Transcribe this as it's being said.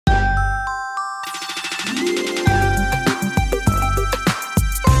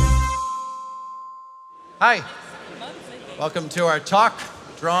Hi. Welcome to our talk,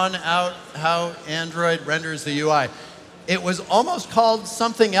 Drawn Out How Android Renders the UI. It was almost called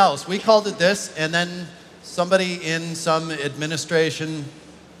something else. We called it this, and then somebody in some administration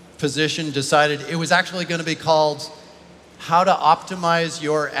position decided it was actually going to be called How to Optimize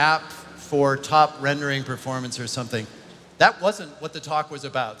Your App for Top Rendering Performance or something. That wasn't what the talk was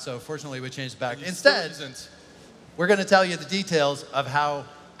about, so fortunately we changed it back. Instead, we're going to tell you the details of how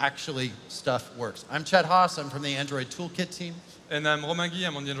actually stuff works. I'm Chet Haase, I'm from the Android Toolkit team. And I'm Romain Guy,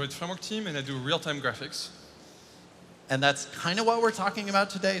 I'm on the Android Framework team, and I do real-time graphics. And that's kind of what we're talking about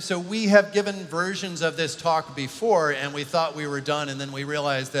today. So we have given versions of this talk before, and we thought we were done, and then we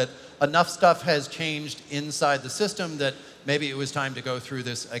realized that enough stuff has changed inside the system that maybe it was time to go through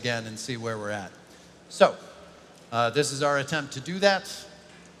this again and see where we're at. So this is our attempt to do that.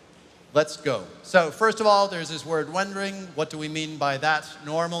 Let's go. So first of all, there's this word rendering. What do we mean by that?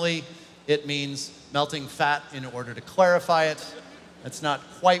 Normally, it means melting fat in order to clarify it. That's not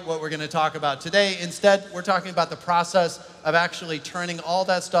quite what we're going to talk about today. Instead, we're talking about the process of actually turning all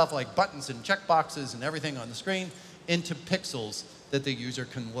that stuff like buttons and checkboxes and everything on the screen into pixels that the user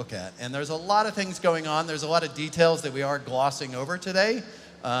can look at. And there's a lot of things going on. There's a lot of details that we are glossing over today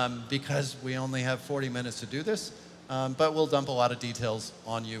because we only have 40 minutes to do this. But we'll dump a lot of details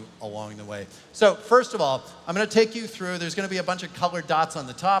on you along the way. So first of all, I'm going to take you through, there's going to be a bunch of colored dots on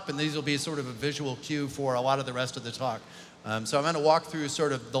the top, and these will be sort of a visual cue for a lot of the rest of the talk. So I'm going to walk through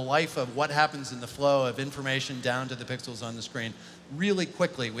sort of the life of what happens in the flow of information down to the pixels on the screen really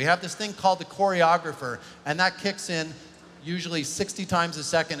quickly. We have this thing called the choreographer, and that kicks in usually 60 times a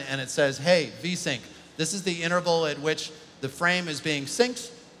second, and it says, hey, vsync. This is the interval at which the frame is being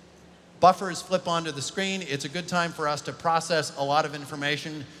synced. Buffers flip onto the screen. It's a good time for us to process a lot of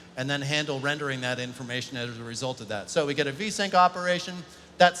information and then handle rendering that information as a result of that. So we get a vsync operation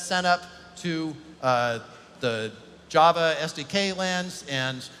that's sent up to the Java SDK lands,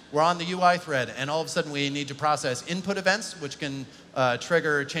 and we're on the UI thread, and all of a sudden we need to process input events, which can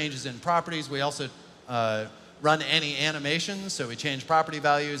trigger changes in properties. We also run any animations, so we change property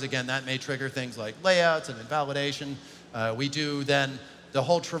values. Again, that may trigger things like layouts and invalidation. We do then the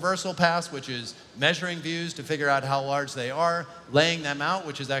whole traversal pass, which is measuring views to figure out how large they are, laying them out,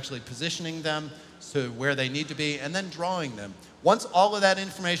 which is actually positioning them to where they need to be, and then drawing them. Once all of that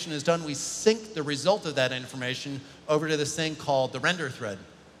information is done, we sync the result of that information over to this thing called the render thread.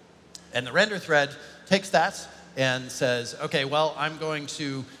 And the render thread takes that and says, okay, well, I'm going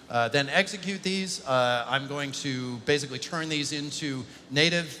to then execute these. I'm going to basically turn these into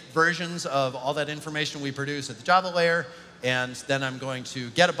native versions of all that information we produce at the Java layer. And then I'm going to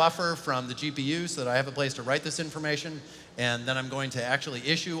get a buffer from the GPU so that I have a place to write this information. And then I'm going to actually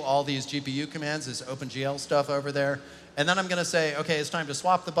issue all these GPU commands, this OpenGL stuff over there. And then I'm going to say, OK, it's time to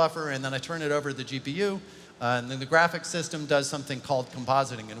swap the buffer. And then I turn it over to the GPU. And then the graphics system does something called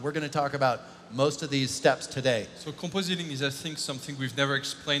compositing. And we're going to talk about most of these steps today. So compositing is, I think, something we've never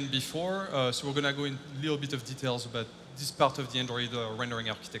explained before. So we're going to go in a little bit of details about this part of the Android rendering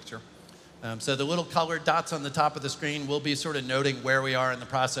architecture. So the little colored dots on the top of the screen will be sort of noting where we are in the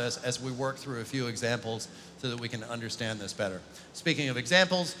process as we work through a few examples so that we can understand this better. Speaking of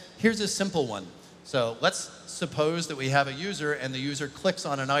examples, here's a simple one. So let's suppose that we have a user and the user clicks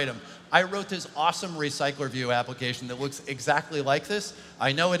on an item. I wrote this awesome recycler view application that looks exactly like this.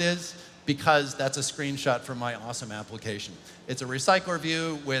 I know it is because that's a screenshot from my awesome application. It's a recycler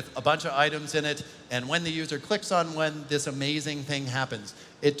view with a bunch of items in it, and when the user clicks on one, this amazing thing happens.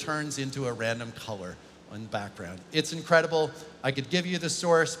 It turns into a random color on the background. It's incredible. I could give you the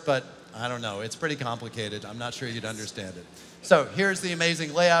source, but I don't know. It's pretty complicated. I'm not sure you'd understand it. So here's the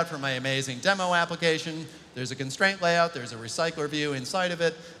amazing layout for my amazing demo application. There's a constraint layout. There's a recycler view inside of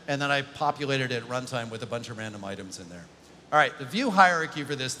it, and then I populated it at runtime with a bunch of random items in there. All right, the view hierarchy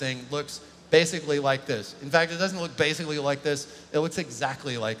for this thing looks basically like this. In fact, it doesn't look basically like this. It looks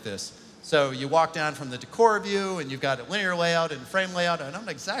exactly like this. So you walk down from the decor view, and you've got a linear layout and frame layout. And I'm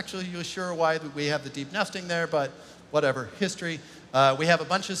not exactly sure why we have the deep nesting there, but whatever, history. We have a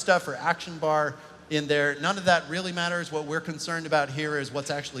bunch of stuff for action bar in there. None of that really matters. What we're concerned about here is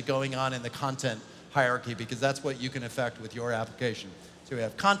what's actually going on in the content hierarchy, because that's what you can affect with your application. So we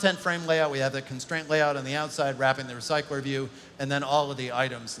have content frame layout, we have the constraint layout on the outside wrapping the recycler view, and then all of the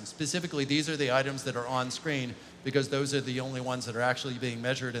items. And specifically, these are the items that are on screen because those are the only ones that are actually being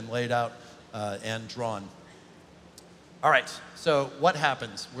measured and laid out and drawn. All right, so what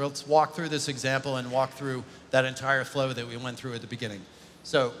happens? Let's walk through this example and walk through that entire flow that we went through at the beginning.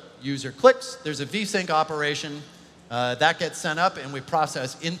 So user clicks, there's a vsync operation. That gets sent up, and we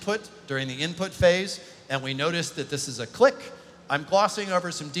process input during the input phase. And we notice that this is a click. I'm glossing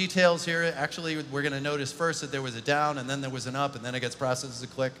over some details here. Actually, we're going to notice first that there was a down, and then there was an up, and then it gets processed as a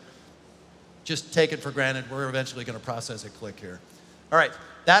click. Just take it for granted. We're eventually going to process a click here. All right,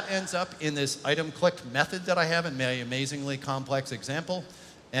 that ends up in this item clicked method that I have in my amazingly complex example.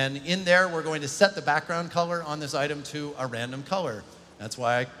 And in there, we're going to set the background color on this item to a random color. That's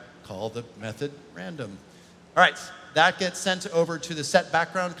why I call the method random. All right, that gets sent over to the set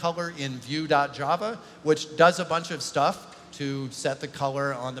background color in view.java, which does a bunch of stuff to set the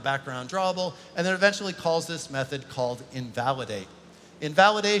color on the background drawable, and then eventually calls this method called invalidate.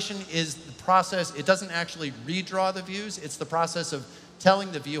 Invalidation is the process, it doesn't actually redraw the views, it's the process of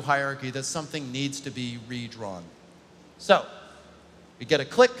telling the view hierarchy that something needs to be redrawn. So, we get a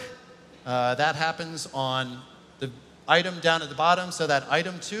click, that happens on the item down at the bottom, so that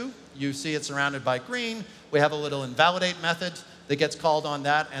item 2, you see it's surrounded by green. We have a little invalidate method that gets called on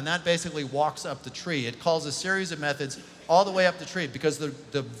that, and that basically walks up the tree. It calls a series of methods all the way up the tree because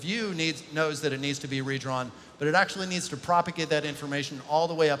the view knows that it needs to be redrawn, but it actually needs to propagate that information all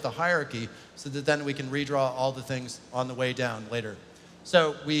the way up the hierarchy so that then we can redraw all the things on the way down later.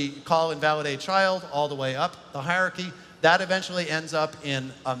 So we call invalidate child all the way up the hierarchy. That eventually ends up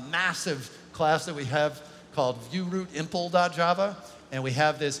in a massive class that we have called viewRootImpl.java, and we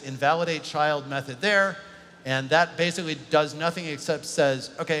have this invalidate child method there, and that basically does nothing except says,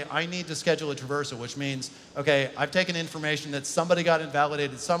 okay, I need to schedule a traversal, which means, okay, I've taken information that somebody got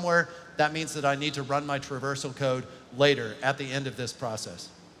invalidated somewhere. That means that I need to run my traversal code later at the end of this process.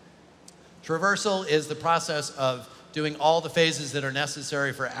 Traversal is the process of doing all the phases that are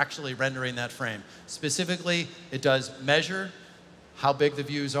necessary for actually rendering that frame. Specifically, it does measure, how big the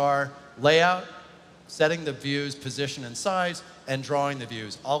views are, layout, setting the views, position and size, and drawing the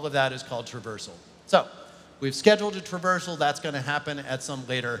views. All of that is called traversal. So, we've scheduled a traversal. That's going to happen at some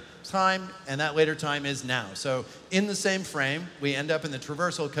later time, and that later time is now. So in the same frame, we end up in the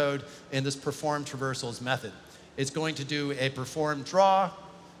traversal code in this perform traversals method. It's going to do a perform draw,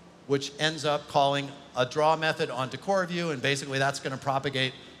 which ends up calling a draw method onto core view, and basically that's going to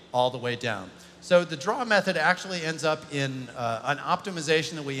propagate all the way down. So the draw method actually ends up in an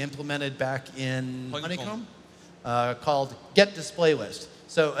optimization that we implemented back in Honeycomb called getDisplayList.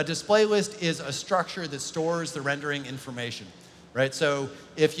 So a display list is a structure that stores the rendering information, right? So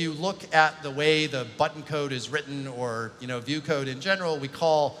if you look at the way the button code is written or view code in general, we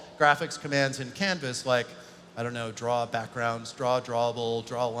call graphics commands in Canvas like, I don't know, draw backgrounds, draw drawable,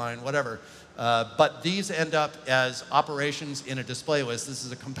 draw line, whatever. But these end up as operations in a display list. This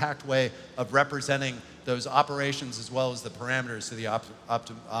is a compact way of representing those operations as well as the parameters to the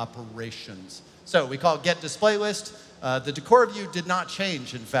operations. So we call getDisplayList. The decor view did not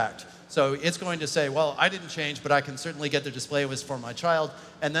change, in fact. So it's going to say, well, I didn't change, but I can certainly get the display list for my child,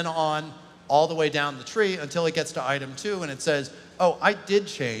 and then on all the way down the tree until it gets to item 2, and it says, oh, I did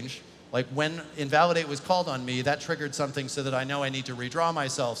change. Like when invalidate was called on me, that triggered something so that I know I need to redraw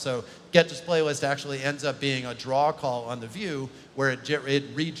myself. So getDisplayList actually ends up being a draw call on the view where it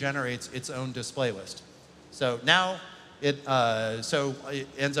regenerates its own display list. So now, it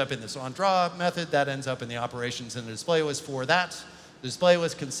ends up in this onDraw method. That ends up in the operations in the display list for that. The display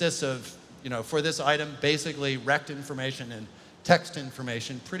list consists of, for this item, basically rect information and text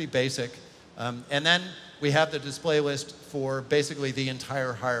information, pretty basic. And then we have the display list for basically the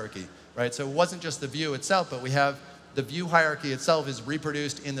entire hierarchy, right? So it wasn't just the view itself, but we have the view hierarchy itself is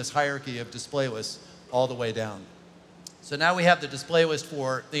reproduced in this hierarchy of display lists all the way down. So now we have the display list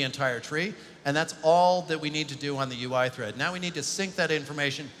for the entire tree, and that's all that we need to do on the UI thread. Now we need to sync that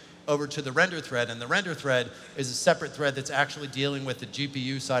information over to the render thread, and the render thread is a separate thread that's actually dealing with the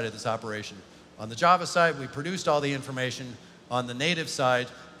GPU side of this operation. On the Java side, we produced all the information. On the native side,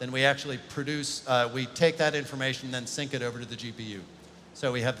 then we actually produce, we take that information and then sync it over to the GPU.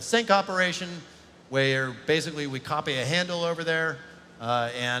 So we have the sync operation where basically we copy a handle over there,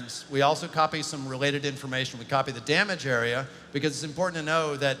 and we also copy some related information. We copy the damage area because it's important to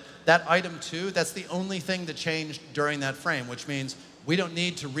know that that item 2, that's the only thing that changed during that frame, which means we don't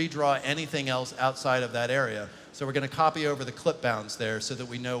need to redraw anything else outside of that area. So we're going to copy over the clip bounds there so that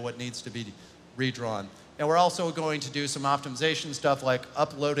we know what needs to be redrawn. And we're also going to do some optimization stuff like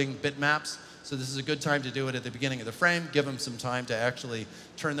uploading bitmaps. So this is a good time to do it at the beginning of the frame. Give them some time to actually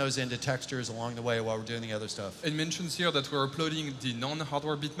turn those into textures along the way while we're doing the other stuff. It mentions here that we're uploading the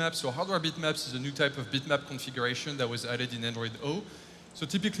non-hardware bitmaps. So hardware bitmaps is a new type of bitmap configuration that was added in Android O. So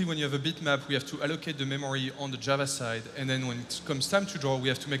typically when you have a bitmap, we have to allocate the memory on the Java side. And then when it comes time to draw, we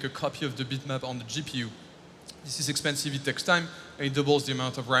have to make a copy of the bitmap on the GPU. This is expensive, it takes time, and it doubles the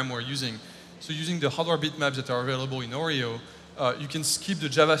amount of RAM we're using. So using the hardware bitmaps that are available in Oreo, you can skip the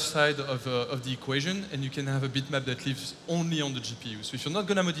Java side of the equation, and you can have a bitmap that lives only on the GPU. So if you're not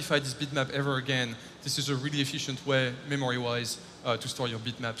going to modify this bitmap ever again, this is a really efficient way, memory-wise, to store your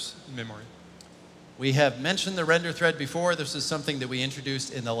bitmaps in memory. We have mentioned the render thread before. This is something that we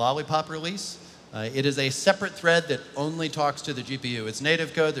introduced in the Lollipop release. It is a separate thread that only talks to the GPU. It's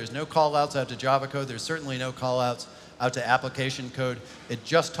native code. There's no callouts out to Java code. There's certainly no callouts out to application code. It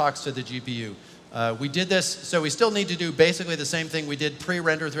just talks to the GPU. We did this, so we still need to do basically the same thing we did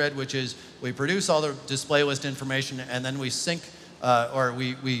pre-render thread, which is we produce all the display list information, and then we sync, or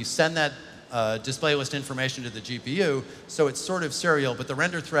we send that display list information to the GPU, so it's sort of serial, but the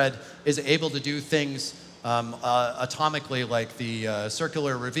render thread is able to do things atomically, like the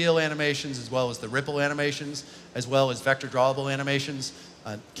circular reveal animations, as well as the ripple animations, as well as vector drawable animations.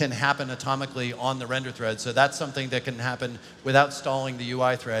 Can happen atomically on the render thread. So that's something that can happen without stalling the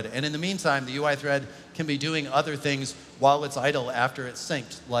UI thread. And in the meantime, the UI thread can be doing other things while it's idle after it's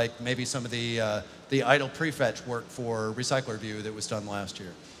synced, like maybe some of the idle prefetch work for Recycler View that was done last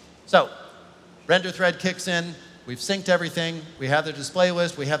year. So render thread kicks in. We've synced everything. We have the display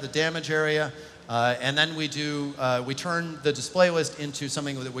list. We have the damage area. And then we turn the display list into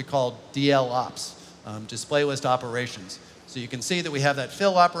something that we call DL ops, display list operations. So you can see that we have that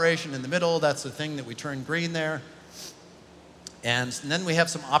fill operation in the middle. That's the thing that we turn green there. And then we have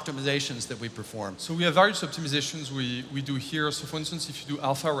some optimizations that we perform. So we have various optimizations we do here. So for instance, if you do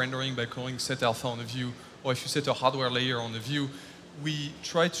alpha rendering by calling set alpha on a view, or if you set a hardware layer on a view, we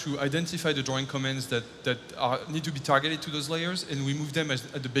try to identify the drawing commands that need to be targeted to those layers, and we move them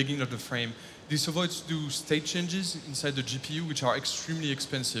at the beginning of the frame. This avoids do state changes inside the GPU, which are extremely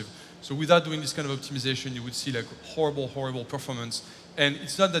expensive. So without doing this kind of optimization, you would see like horrible, horrible performance. And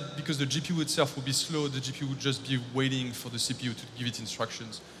it's not that because the GPU itself would be slow, the GPU would just be waiting for the CPU to give it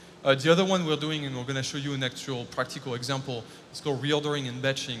instructions. The other one we're doing, and we're going to show you an actual practical example, it's called reordering and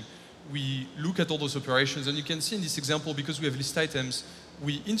batching. We look at all those operations, and you can see in this example, because we have list items,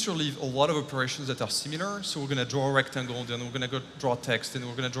 we interleave a lot of operations that are similar. So we're going to draw a rectangle, then we're going to go draw text, and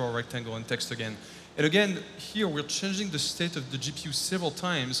we're going to draw a rectangle and text again. And again, here we're changing the state of the GPU several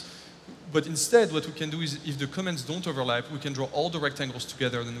times. But instead, what we can do is, if the commands don't overlap, we can draw all the rectangles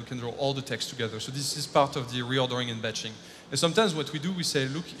together, and then we can draw all the text together. So this is part of the reordering and batching. And sometimes what we do, we say,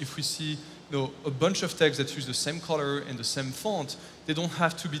 look, if we see a bunch of text that use the same color and the same font, they don't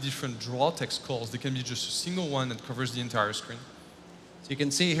have to be different draw text calls. They can be just a single one that covers the entire screen. So you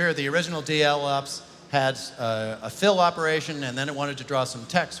can see here the original DL ops had a fill operation, and then it wanted to draw some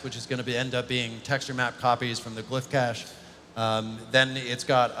text, which is going to end up being texture map copies from the glyph cache. Then it's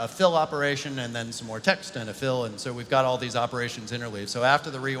got a fill operation, and then some more text and a fill, and so we've got all these operations interleaved. So after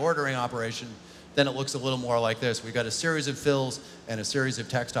the reordering operation, then it looks a little more like this. We've got a series of fills and a series of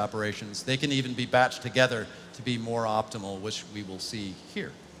text operations. They can even be batched together to be more optimal, which we will see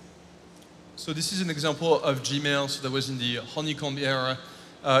here. So this is an example of Gmail. So that was in the honeycomb era.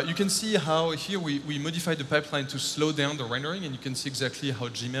 You can see how here we modified the pipeline to slow down the rendering, and you can see exactly how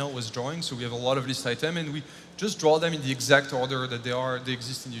Gmail was drawing. So we have a lot of list items, and we just draw them in the exact order that they are. They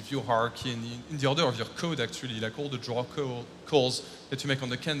exist in the view hierarchy and in the order of your code, actually. Like all the draw calls that you make on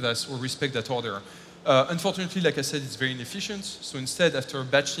the canvas will respect that order. Unfortunately, like I said, it's very inefficient. So instead, after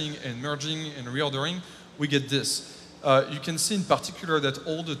batching and merging and reordering, we get this. You can see in particular that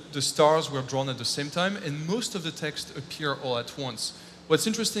all the stars were drawn at the same time, and most of the text appear all at once. What's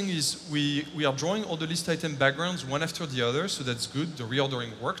interesting is we are drawing all the list item backgrounds one after the other, so that's good. The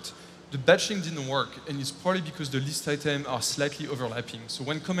reordering worked. The batching didn't work, and it's probably because the list items are slightly overlapping. So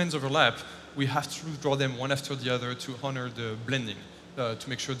when commands overlap, we have to draw them one after the other to honor the blending, to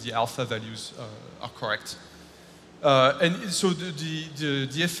make sure the alpha values are correct. And so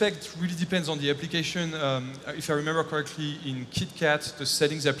the effect really depends on the application. If I remember correctly, in KitKat, the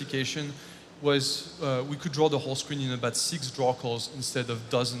settings application was we could draw the whole screen in about 6 draw calls instead of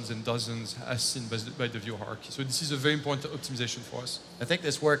dozens and dozens as seen by the view hierarchy. So this is a very important optimization for us. I think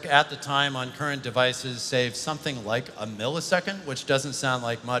this work at the time on current devices saved something like a millisecond, which doesn't sound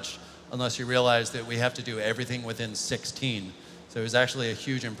like much unless you realize that we have to do everything within 16. So it was actually a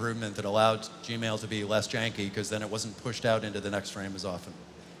huge improvement that allowed Gmail to be less janky, because then it wasn't pushed out into the next frame as often.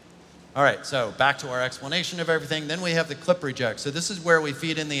 All right, so back to our explanation of everything. Then we have the clip reject. So this is where we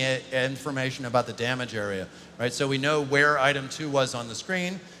feed in the information about the damage area, right? So we know where item 2 was on the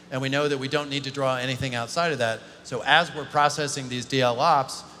screen, and we know that we don't need to draw anything outside of that. So as we're processing these DL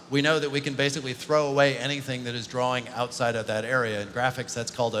ops, we know that we can basically throw away anything that is drawing outside of that area. In graphics,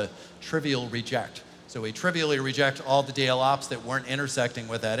 that's called a trivial reject. So we trivially reject all the DL ops that weren't intersecting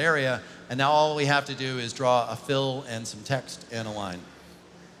with that area, and now all we have to do is draw a fill and some text and a line.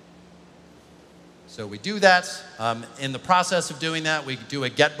 So we do that. In the process of doing that, we do a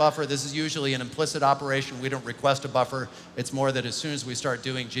get buffer. This is usually an implicit operation. We don't request a buffer. It's more that as soon as we start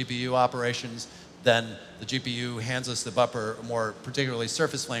doing GPU operations, then the GPU hands us the buffer, more particularly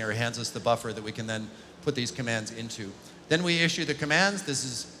Surface Flinger hands us the buffer that we can then put these commands into. Then we issue the commands. This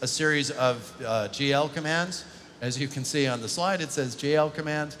is a series of GL commands. As you can see on the slide, it says GL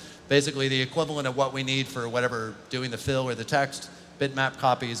commands, basically the equivalent of what we need for whatever, doing the fill or the text, bitmap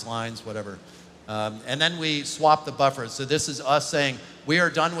copies, lines, whatever. And then we swap the buffers. So this is us saying, we are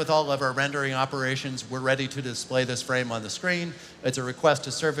done with all of our rendering operations. We're ready to display this frame on the screen. It's a request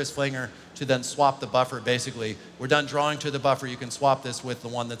to Surface Flinger to then swap the buffer. Basically, we're done drawing to the buffer. You can swap this with the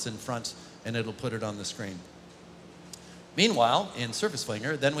one that's in front, and it'll put it on the screen. Meanwhile, in Surface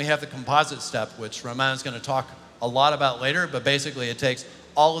Flinger, then we have the composite step, which Romain is going to talk a lot about later. But basically, it takes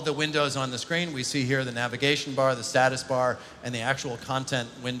all of the windows on the screen. We see here the navigation bar, the status bar, and the actual content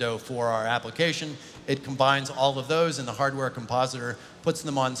window for our application. It combines all of those in the hardware compositor, puts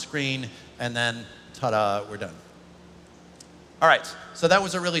them on screen, and then ta-da, we're done. All right, so that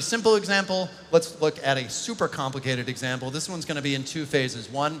was a really simple example. Let's look at a super complicated example. This one's going to be in two phases.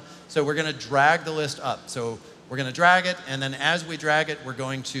 One, so we're going to drag the list up. So we're going to drag it, and then as we drag it, we're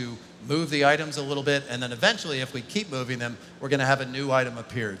going to move the items a little bit, and then eventually, if we keep moving them, we're going to have a new item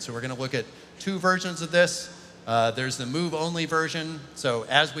appeared. So we're going to look at two versions of this. There's the move-only version. So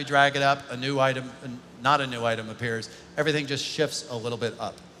as we drag it up, a new item, not a new item appears. Everything just shifts a little bit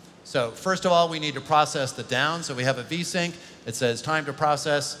up. So first of all, we need to process the down. So we have a vsync. It says time to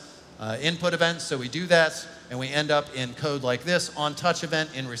process input events. So we do that, and we end up in code like this. On touch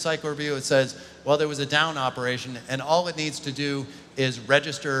event in recycler view, it says, well, there was a down operation, and all it needs to do is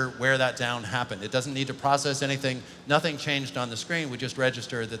register where that down happened. It doesn't need to process anything. Nothing changed on the screen. We just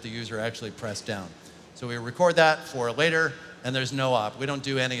register that the user actually pressed down. So we record that for later, and there's no op. We don't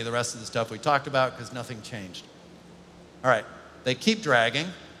do any of the rest of the stuff we talked about because nothing changed. All right, they keep dragging,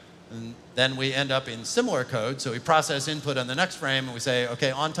 and then we end up in similar code. So we process input on the next frame, and we say,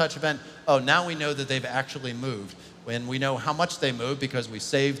 okay, on touch event, oh, now we know that they've actually moved. When we know how much they moved because we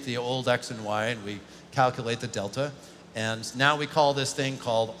saved the old X and Y, and we calculate the delta. And now we call this thing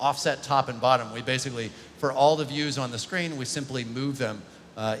called offset top and bottom. We basically, for all the views on the screen, we simply move them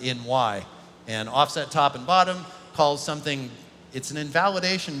in Y. And offset top and bottom calls something, it's an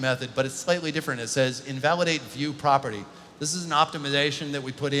invalidation method, but it's slightly different. It says invalidate view property. This is an optimization that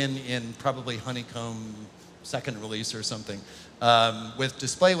we put in probably Honeycomb second release or something with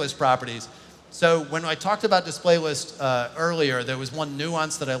display list properties. So when I talked about display list earlier, there was one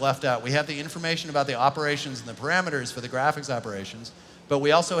nuance that I left out. We have the information about the operations and the parameters for the graphics operations, but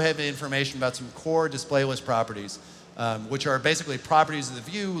we also have the information about some core display list properties, which are basically properties of the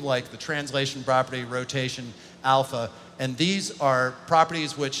view, like the translation property, rotation, alpha. And these are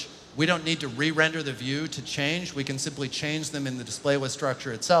properties which we don't need to re-render the view to change. We can simply change them in the display list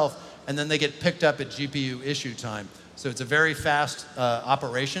structure itself, and then they get picked up at GPU issue time. So it's a very fast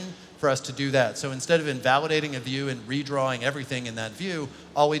operation for us to do that. So instead of invalidating a view and redrawing everything in that view,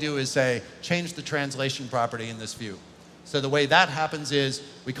 all we do is say, change the translation property in this view. So the way that happens is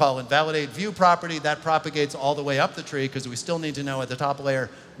we call invalidate view property. That propagates all the way up the tree because we still need to know at the top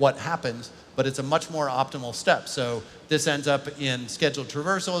layer what happens, but it's a much more optimal step. So this ends up in scheduled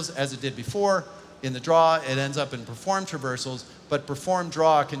traversals as it did before. In the draw, it ends up in perform traversals, but perform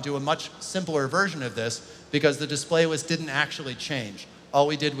draw can do a much simpler version of this because the display list didn't actually change. All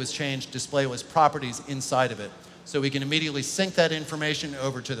we did was change display list properties inside of it. So we can immediately sync that information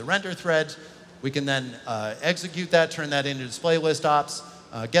over to the render thread. We can then execute that, turn that into display list ops,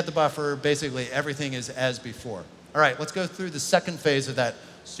 get the buffer. Basically, everything is as before. All right, let's go through the second phase of that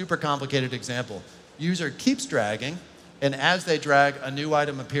super complicated example. User keeps dragging, and as they drag, a new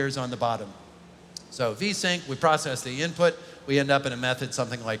item appears on the bottom. So vsync, we process the input. We end up in a method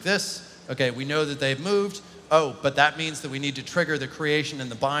something like this. Okay, we know that they've moved. Oh, but that means that we need to trigger the creation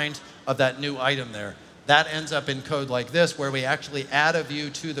and the bind of that new item there. That ends up in code like this, where we actually add a view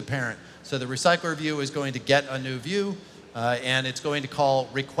to the parent. So the recycler view is going to get a new view, and it's going to call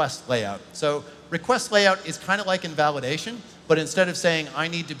request layout. So request layout is kind of like invalidation, but instead of saying, I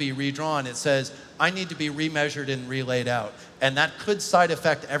need to be redrawn, it says, I need to be remeasured and relayed out. And that could side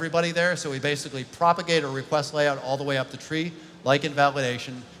effect everybody there, so we basically propagate a request layout all the way up the tree, like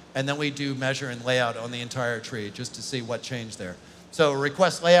invalidation, and then we do measure and layout on the entire tree just to see what changed there. So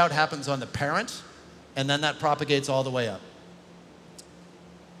request layout happens on the parent, and then that propagates all the way up.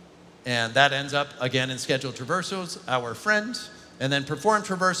 And that ends up, again, in scheduled traversals, our friend. And then perform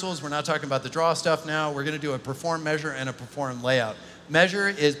traversals, we're not talking about the draw stuff now. We're going to do a perform measure and a perform layout. Measure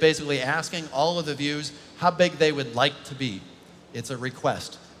is basically asking all of the views how big they would like to be. It's a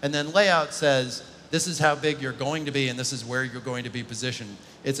request. And then layout says, this is how big you're going to be, and this is where you're going to be positioned.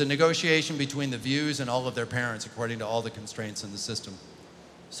 It's a negotiation between the views and all of their parents according to all the constraints in the system.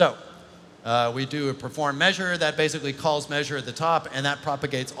 So we do a perform measure that basically calls measure at the top, and that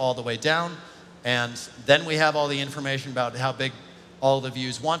propagates all the way down. And then we have all the information about how big all the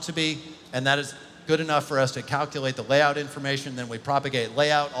views want to be, and that is good enough for us to calculate the layout information. Then we propagate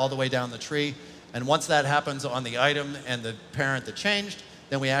layout all the way down the tree. And once that happens on the item and the parent that changed,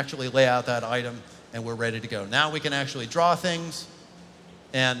 then we actually lay out that item and we're ready to go. Now we can actually draw things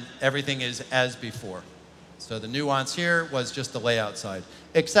and everything is as before. So the nuance here was just the layout side.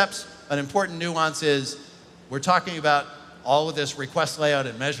 Except an important nuance is we're talking about all of this request layout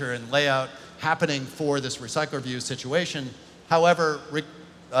and measure and layout happening for this recycler view situation. However,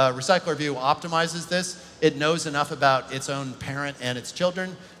 recycler view optimizes this. It knows enough about its own parent and its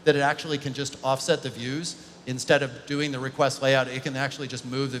children that it actually can just offset the views. Instead of doing the request layout, it can actually just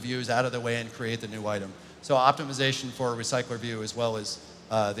move the views out of the way and create the new item. So optimization for a recycler view as well as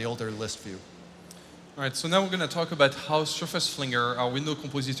the older list view. All right, so now we're going to talk about how Surface Flinger, our window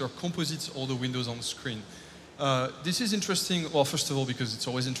compositor, composites all the windows on the screen. This is interesting, well, first of all, because it's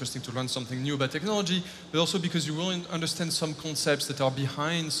always interesting to learn something new about technology, but also because you will understand some concepts that are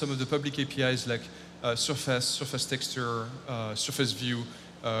behind some of the public APIs like Surface, Surface Texture, Surface View,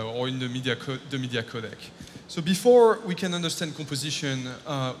 or in the media codec. So before we can understand composition,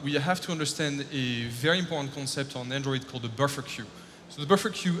 we have to understand a very important concept on Android called the buffer queue. So the buffer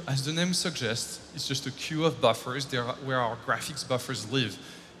queue, as the name suggests, is just a queue of buffers where our graphics buffers live.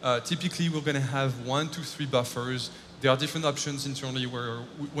 Typically, we're going to have 1, 2, 3 buffers. There are different options internally where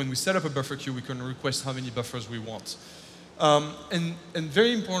when we set up a buffer queue, we can request how many buffers we want. And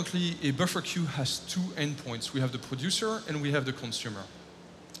very importantly, a buffer queue has 2 endpoints. We have the producer and we have the consumer.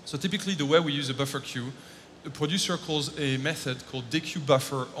 So typically, the way we use a buffer queue, the producer calls a method called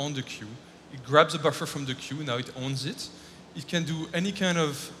dequeueBuffer on the queue. It grabs a buffer from the queue, now it owns it. It can do any kind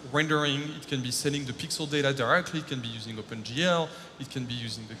of rendering. It can be sending the pixel data directly. It can be using OpenGL. It can be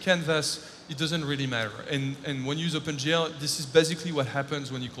using the canvas. It doesn't really matter. And when you use OpenGL, this is basically what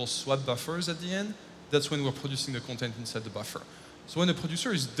happens when you call swap buffers at the end. That's when we're producing the content inside the buffer. So when the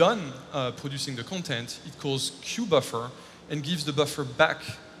producer is done producing the content, it calls queueBuffer and gives the buffer back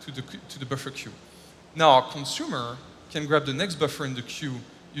to the buffer queue. Now our consumer can grab the next buffer in the queue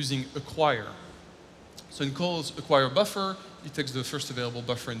using acquire. So it calls acquire buffer, it takes the first available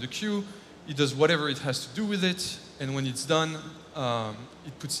buffer in the queue, it does whatever it has to do with it, and when it's done,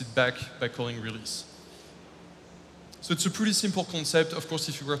 it puts it back by calling release. So it's a pretty simple concept. Of course,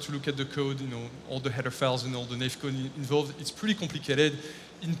 if you were to look at the code, all the header files and all the nav code involved, it's pretty complicated,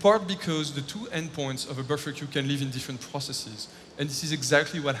 in part because the 2 endpoints of a buffer queue can live in different processes. And this is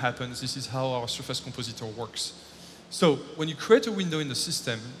exactly what happens. This is how our Surface Compositor works. So when you create a window in the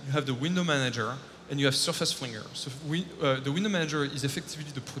system, you have the window manager, and you have Surface Flinger. So the window manager is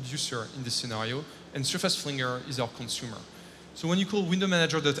effectively the producer in this scenario, and Surface Flinger is our consumer. So when you call window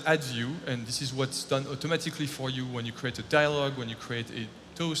manager.addView, and this is what's done automatically for you when you create a dialog, when you create a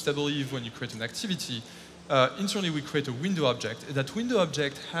toast, I believe, when you create an activity, internally we create a window object, and that window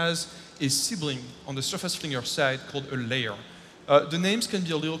object has a sibling on the Surface Flinger side called a layer. The names can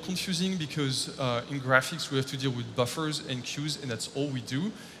be a little confusing because in graphics we have to deal with buffers and queues, and that's all we do.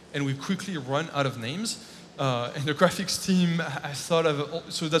 And we quickly run out of names. And the graphics team has thought of,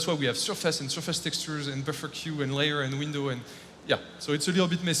 so that's why we have surface and surface textures and buffer queue and layer and window, and yeah, so it's a little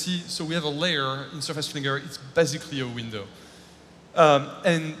bit messy. So we have a layer in Surface Flinger. It's basically a window.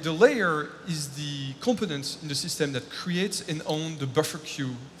 And the layer is the component in the system that creates and owns the buffer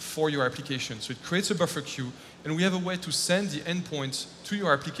queue for your application. So it creates a buffer queue, and we have a way to send the endpoint to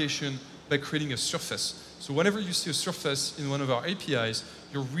your application by creating a surface. So whenever you see a surface in one of our APIs,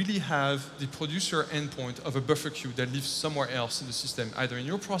 you really have the producer endpoint of a buffer queue that lives somewhere else in the system, either in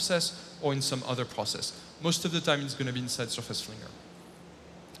your process or in some other process. Most of the time, it's going to be inside Surface Flinger.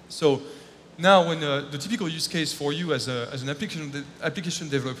 So now, when the typical use case for you as an application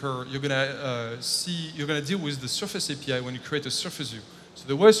developer, you're going to deal with the Surface API when you create a Surface View. So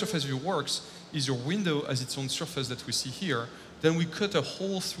the way Surface View works is your window has its own surface that we see here. Then we cut a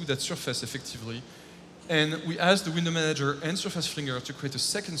hole through that surface effectively. And we ask the window manager and Surface Flinger to create a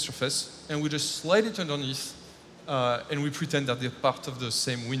second surface, and we just slide it underneath, and we pretend that they're part of the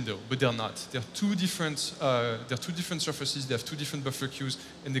same window, but they're not. They're two different surfaces, they have 2 different buffer queues,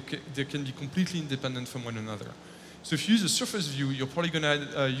 and they can be completely independent from one another. So if you use a surface view, you're probably going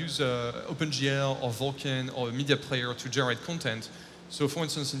to use OpenGL or Vulkan or a media player to generate content. So for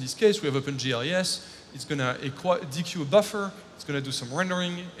instance, in this case, we have OpenGL, yes. It's going to dequeue a buffer, it's going to do some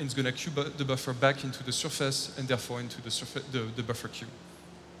rendering, and it's going to queue the buffer back into the surface, and therefore into the buffer queue.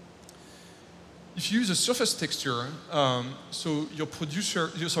 if you use a surface texture, so your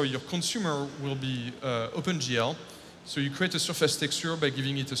consumer will be OpenGL. So you create a surface texture by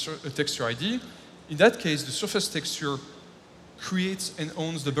giving it a texture ID. In that case, the surface texture creates and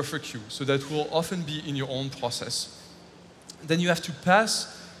owns the buffer queue. So that will often be in your own process. Then you have to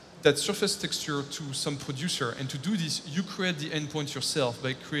pass that surface texture to some producer. And to do this, you create the endpoint yourself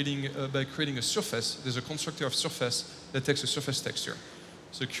by creating a surface. There's a constructor of surface that takes a surface texture.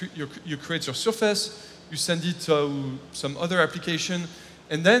 So you create your surface, you send it to some other application,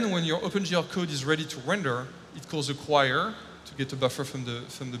 and then when your OpenGL code is ready to render, it calls acquire to get a buffer from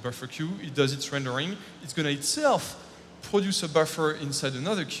the buffer queue. It does its rendering. It's going to itself produce a buffer inside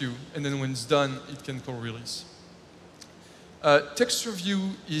another queue, and then when it's done, it can call release. Texture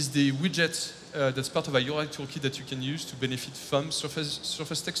view is the widget that's part of a UI toolkit that you can use to benefit from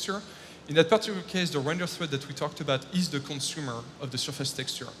surface texture. In that particular case, the render thread that we talked about is the consumer of the surface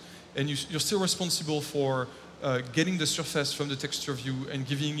texture. And you're still responsible for getting the surface from the texture view and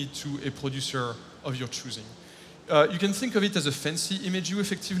giving it to a producer of your choosing. You can think of it as a fancy image view,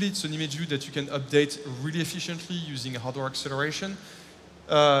 effectively. It's an image view that you can update really efficiently using hardware acceleration.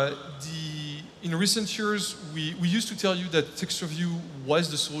 In recent years, we used to tell you that texture view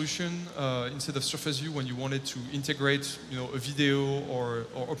was the solution instead of surface view when you wanted to integrate a video or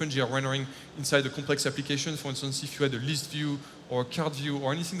OpenGL rendering inside a complex application. For instance, if you had a list view or a card view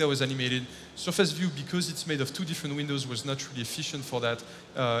or anything that was animated, surface view, because it's made of two different windows, was not really efficient for that,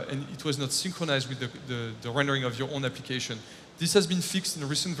 and it was not synchronized with the rendering of your own application. This has been fixed in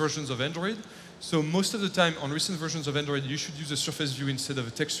recent versions of Android. So most of the time on recent versions of Android, you should use a surface view instead of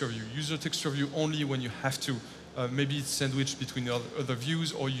a texture view. Use a texture view only when you have to. Maybe it's sandwiched between other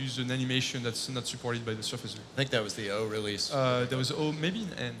views, or use an animation that's not supported by the surface view. I think that was the O release. There was O, maybe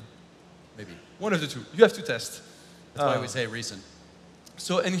an N. Maybe. One of the two. You have to test. That's why we say recent.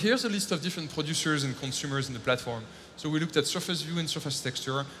 So, and here's a list of different producers and consumers in the platform. So we looked at surface view and surface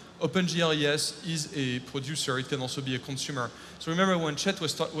texture. OpenGL, yes, is a producer. It can also be a consumer. So remember when Chet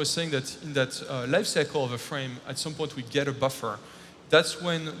was saying that in that life cycle of a frame, at some point we get a buffer. That's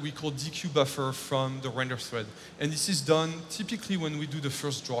when we call DQ buffer from the render thread. And this is done typically when we do the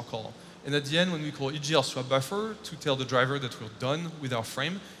first draw call. And at the end, when we call EGL swap buffer to tell the driver that we're done with our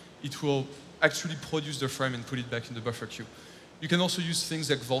frame, it will actually produce the frame and put it back in the buffer queue. You can also use things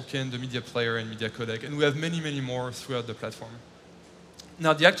like Vulkan, the media player, and media codec. And we have many, many more throughout the platform.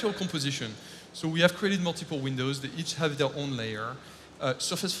 Now, the actual composition. So we have created multiple windows. They each have their own layer.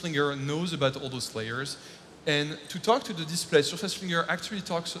 Surface Flinger knows about all those layers. And to talk to the display, Surface Flinger actually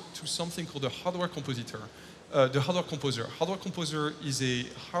talks to something called a hardware compositor. The hardware composer. Hardware composer is a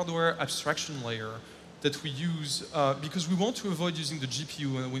hardware abstraction layer that we use because we want to avoid using the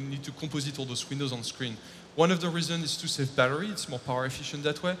GPU and we need to composite all those windows on screen. One of the reasons is to save battery. It's more power efficient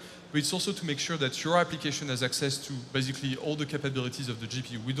that way. But it's also to make sure that your application has access to basically all the capabilities of the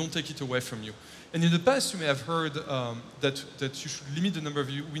GPU. We don't take it away from you. And in the past, you may have heard that you should limit the number of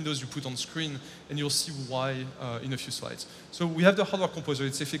windows you put on screen, and you'll see why in a few slides. So we have the hardware composer.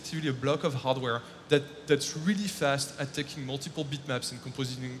 It's effectively a block of hardware that's really fast at taking multiple bitmaps and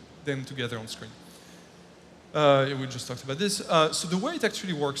compositing them together on screen. We just talked about this. So the way it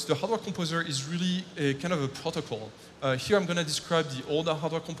actually works, the hardware composer is really a kind of a protocol. Here I'm going to describe the older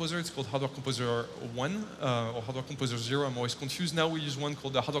hardware composer. It's called hardware composer 1 or hardware composer 0. I'm always confused. Now we use one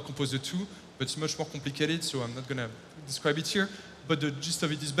called the hardware composer 2, but it's much more complicated, so I'm not going to describe it here. But the gist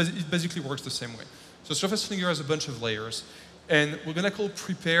of it is it basically works the same way. So Surface Flinger has a bunch of layers. And we're going to call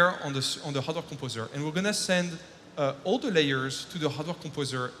prepare on the hardware composer. And we're going to send all the layers to the hardware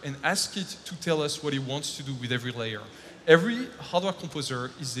composer and ask it to tell us what it wants to do with every layer. Every hardware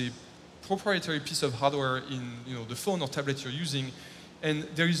composer is a proprietary piece of hardware in the phone or tablet you're using, and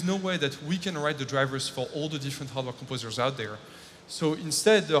there is no way that we can write the drivers for all the different hardware composers out there. So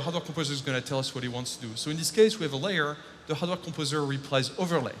instead, the hardware composer is going to tell us what it wants to do. So in this case, we have a layer. The hardware composer replies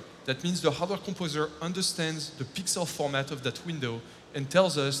overlay. That means the hardware composer understands the pixel format of that window and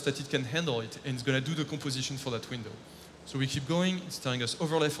tells us that it can handle it, and it's going to do the composition for that window. So we keep going. It's telling us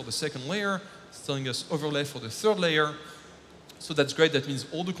overlay for the second layer. It's telling us overlay for the third layer. So that's great. That means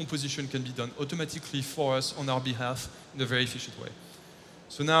all the composition can be done automatically for us on our behalf in a very efficient way.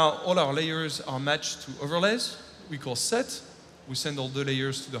 So now all our layers are matched to overlays. We call set. We send all the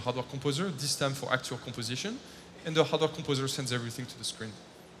layers to the hardware composer, this time for actual composition. And the hardware composer sends everything to the screen.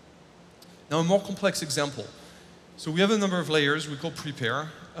 Now a more complex example. So we have a number of layers we call prepare.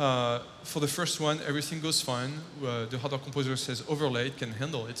 For the first one, everything goes fine. The hardware composer says overlay, it can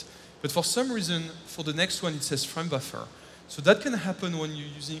handle it. But for some reason, for the next one, it says frame buffer. So that can happen when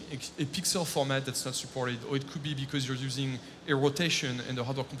you're using a pixel format that's not supported, or it could be because you're using a rotation and the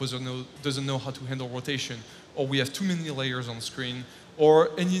hardware composer doesn't know how to handle rotation, or we have too many layers on screen, or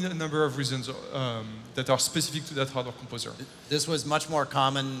any number of reasons that are specific to that hardware composer. This was much more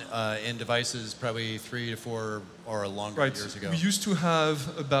common in devices probably 3 to 4 or longer years ago. We used to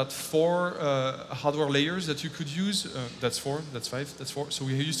have about 4 hardware layers that you could use. That's 4, that's 5, that's 4. So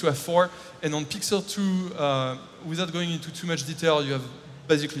we used to have 4. And on Pixel 2, without going into too much detail, you have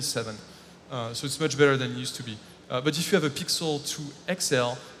basically 7. So it's much better than it used to be. But if you have a Pixel 2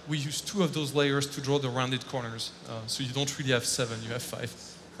 XL, we use 2 of those layers to draw the rounded corners. So you don't really have 7, you have 5.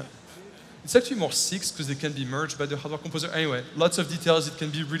 It's actually more 6 because they can be merged by the hardware composer. Anyway, lots of details. It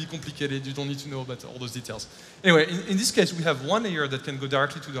can be really complicated. You don't need to know about all those details. Anyway, in this case, we have 1 layer that can go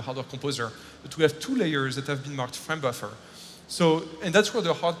directly to the hardware composer, but we have 2 layers that have been marked frame buffer. So, and that's where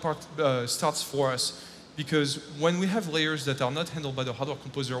the hard part starts for us, because when we have layers that are not handled by the hardware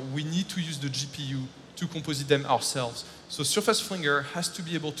composer, we need to use the GPU to composite them ourselves. So Surface Flinger has to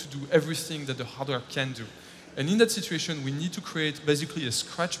be able to do everything that the hardware can do. And in that situation, we need to create basically a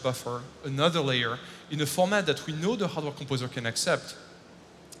scratch buffer, another layer, in a format that we know the hardware composer can accept.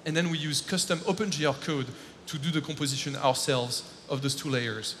 And then we use custom OpenGL code to do the composition ourselves of those 2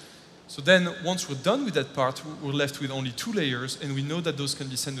 layers. So then, once we're done with that part, we're left with only 2 layers, and we know that those can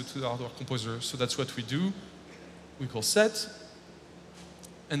be sent to the hardware composer. So that's what we do. We call set,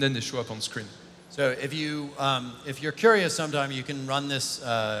 and then they show up on screen. So if you're curious sometime, you can run this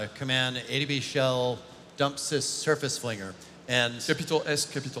command adb shell dump sys surface flinger. And Capital S,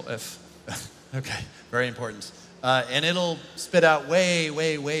 capital F. Okay, very important. And it'll spit out way,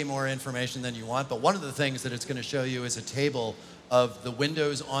 way, way more information than you want. But one of the things that it's going to show you is a table of the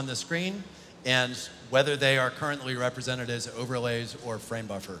windows on the screen and whether they are currently represented as overlays or frame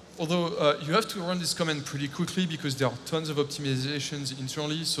buffer. Although you have to run this command pretty quickly because there are tons of optimizations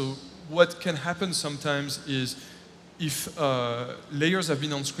internally. So what can happen sometimes is if layers have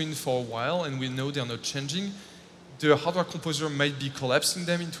been on screen for a while and we know they're not changing, the hardware composer might be collapsing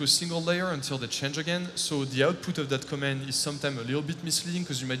them into a single layer until they change again. So the output of that command is sometimes a little bit misleading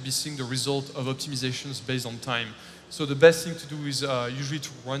because you might be seeing the result of optimizations based on time. So the best thing to do is usually to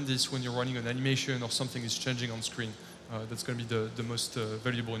run this when you're running an animation or something is changing on screen. That's going to be the most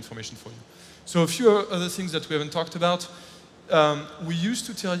valuable information for you. So a few other things that we haven't talked about. We used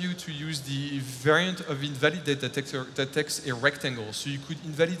to tell you to use the variant of invalidate that takes a rectangle. So you could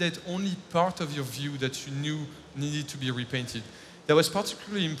invalidate only part of your view that you knew needed to be repainted. That was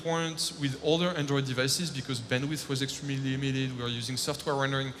particularly important with older Android devices because bandwidth was extremely limited. We were using software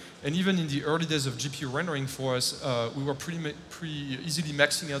rendering. And even in the early days of GPU rendering for us, we were pretty easily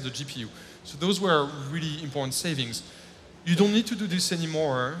maxing out the GPU. So those were really important savings. You don't need to do this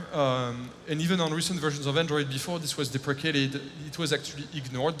anymore, and even on recent versions of Android, before this was deprecated, it was actually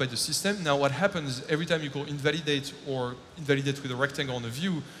ignored by the system. Now what happens is every time you call invalidate or invalidate with a rectangle on a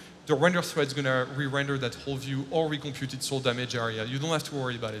view, the render thread is going to re-render that whole view or recompute its whole damage area. You don't have to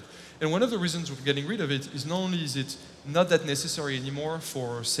worry about it. And one of the reasons we're getting rid of it is not only is it not that necessary anymore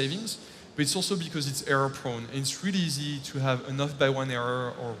for savings, but it's also because it's error prone. And it's really easy to have an off by 1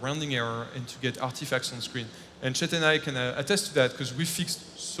 error or rounding error and to get artifacts on screen. And Chet and I can attest to that because we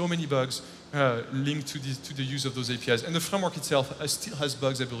fixed so many bugs linked to the use of those APIs. And the framework itself still has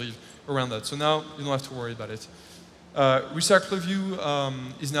bugs, I believe, around that. So now you don't have to worry about it. Recycle View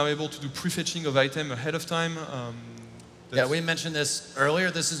is now able to do prefetching of item ahead of time. Yeah, we mentioned this earlier.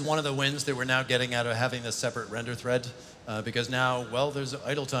 This is one of the wins that we're now getting out of having this separate render thread. Because now, well, there's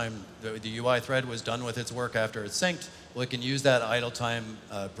idle time. The UI thread was done with its work after it's synced. Well, it can use that idle time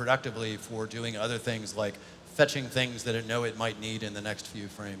productively for doing other things like fetching things that it know it might need in the next few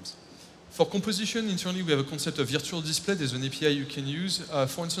frames. For composition, internally, we have a concept of virtual display. There's an API you can use.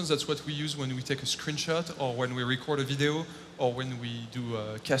 For instance, that's what we use when we take a screenshot or when we record a video or when we do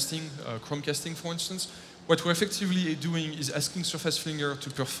casting, Chromecasting, for instance. What we're effectively doing is asking Surface Flinger to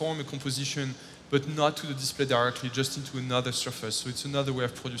perform a composition, but not to the display directly, just into another surface. So it's another way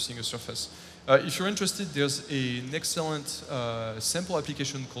of producing a surface. If you're interested, there's an excellent sample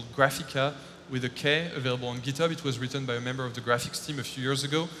application called Graphica with a K available on GitHub. It was written by a member of the graphics team a few years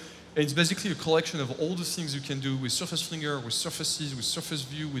ago. And it's basically a collection of all the things you can do with Surface Flinger, with surfaces, with Surface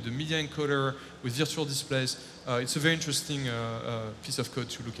View, with the media encoder, with virtual displays. It's a very interesting piece of code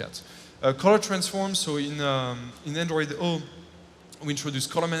to look at. Color transforms, so in Android O, we introduced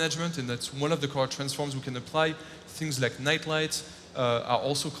color management, and that's one of the color transforms we can apply. Things like night lights are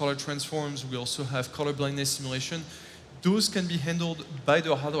also color transforms. We also have color blindness simulation. Those can be handled by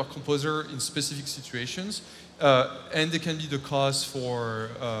the hardware composer in specific situations. And they can be the cause for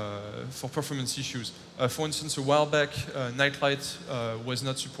performance issues. For instance, a while back, Nightlight was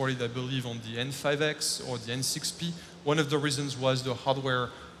not supported, I believe, on the N5X or the N6P. One of the reasons was the hardware.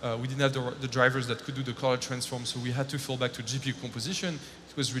 We didn't have the drivers that could do the color transform, so we had to fall back to GPU composition.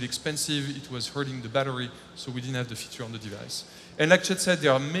 It was really expensive, it was hurting the battery, so we didn't have the feature on the device. And like Chet said,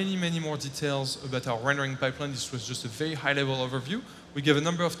 there are many, many more details about our rendering pipeline. This was just a very high-level overview. We gave a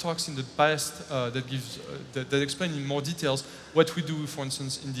number of talks in the past that explain in more details what we do, for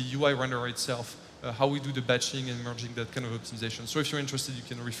instance, in the UI renderer itself, how we do the batching and merging, that kind of optimization. So if you're interested, you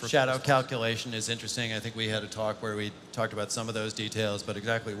can refer to Shadow calculation is interesting. I think we had a talk where we talked about some of those details, but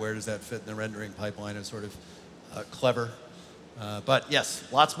exactly where does that fit in the rendering pipeline is sort of clever. But yes,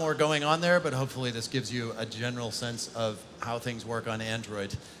 lots more going on there, but hopefully this gives you a general sense of how things work on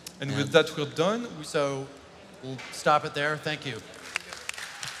Android. And with that, we're done. So we'll stop it there. Thank you.